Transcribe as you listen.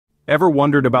Ever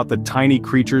wondered about the tiny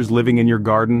creatures living in your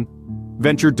garden?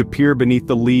 Ventured to peer beneath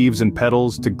the leaves and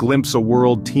petals to glimpse a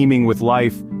world teeming with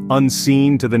life,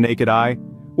 unseen to the naked eye?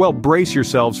 Well, brace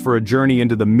yourselves for a journey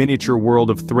into the miniature world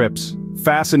of thrips,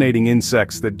 fascinating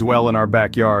insects that dwell in our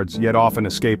backyards yet often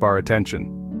escape our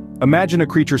attention. Imagine a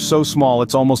creature so small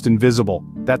it's almost invisible.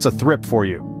 That's a thrip for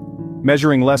you.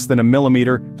 Measuring less than a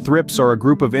millimeter, thrips are a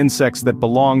group of insects that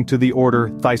belong to the order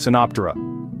Thysanoptera.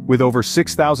 With over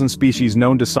 6,000 species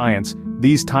known to science,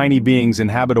 these tiny beings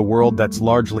inhabit a world that's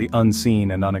largely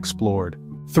unseen and unexplored.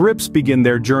 Thrips begin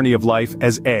their journey of life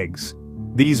as eggs.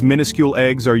 These minuscule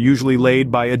eggs are usually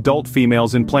laid by adult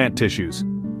females in plant tissues.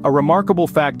 A remarkable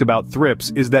fact about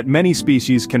thrips is that many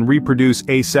species can reproduce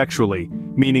asexually,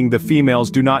 meaning the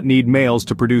females do not need males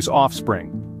to produce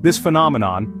offspring. This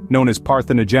phenomenon, known as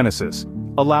parthenogenesis,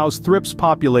 allows thrips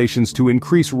populations to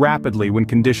increase rapidly when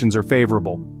conditions are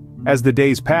favorable. As the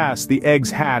days pass, the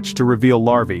eggs hatch to reveal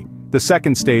larvae, the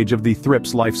second stage of the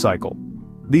thrips life cycle.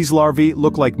 These larvae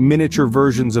look like miniature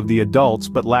versions of the adults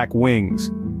but lack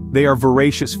wings. They are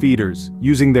voracious feeders,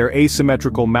 using their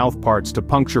asymmetrical mouthparts to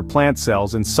puncture plant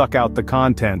cells and suck out the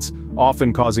contents,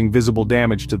 often causing visible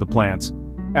damage to the plants.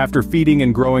 After feeding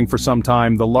and growing for some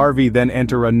time, the larvae then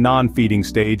enter a non-feeding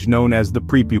stage known as the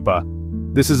prepupa.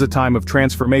 This is a time of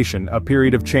transformation, a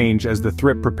period of change as the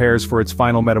thrip prepares for its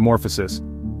final metamorphosis.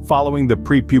 Following the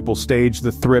prepupal stage,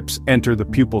 the thrips enter the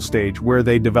pupal stage where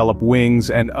they develop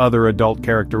wings and other adult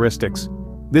characteristics.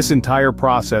 This entire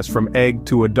process from egg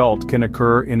to adult can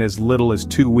occur in as little as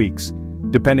 2 weeks,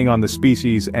 depending on the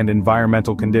species and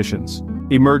environmental conditions.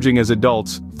 Emerging as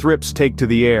adults, thrips take to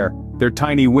the air, their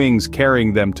tiny wings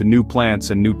carrying them to new plants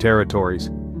and new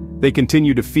territories. They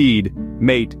continue to feed,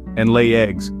 mate, and lay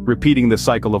eggs, repeating the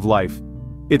cycle of life.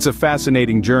 It's a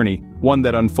fascinating journey, one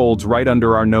that unfolds right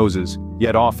under our noses,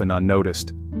 yet often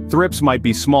unnoticed. Thrips might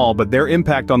be small, but their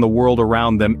impact on the world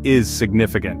around them is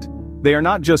significant. They are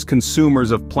not just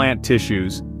consumers of plant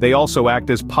tissues, they also act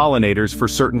as pollinators for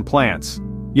certain plants.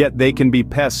 Yet they can be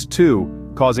pests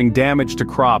too, causing damage to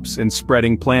crops and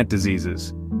spreading plant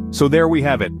diseases. So there we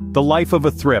have it, the life of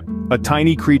a thrip, a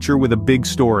tiny creature with a big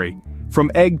story.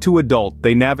 From egg to adult,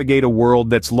 they navigate a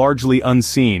world that's largely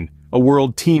unseen, a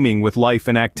world teeming with life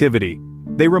and activity.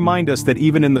 They remind us that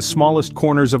even in the smallest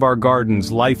corners of our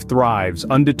gardens, life thrives,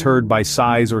 undeterred by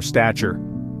size or stature.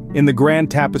 In the grand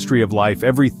tapestry of life,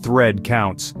 every thread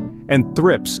counts, and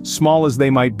thrips, small as they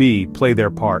might be, play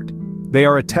their part. They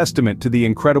are a testament to the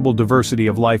incredible diversity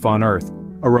of life on Earth,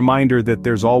 a reminder that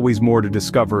there's always more to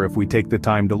discover if we take the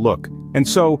time to look. And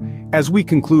so, as we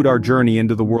conclude our journey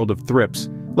into the world of thrips,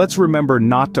 let's remember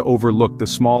not to overlook the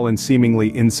small and seemingly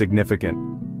insignificant.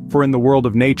 For in the world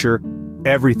of nature,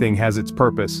 everything has its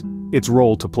purpose, its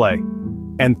role to play.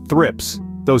 And thrips,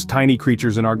 those tiny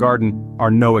creatures in our garden, are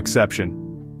no exception.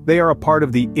 They are a part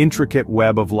of the intricate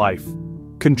web of life,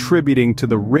 contributing to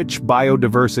the rich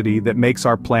biodiversity that makes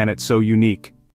our planet so unique.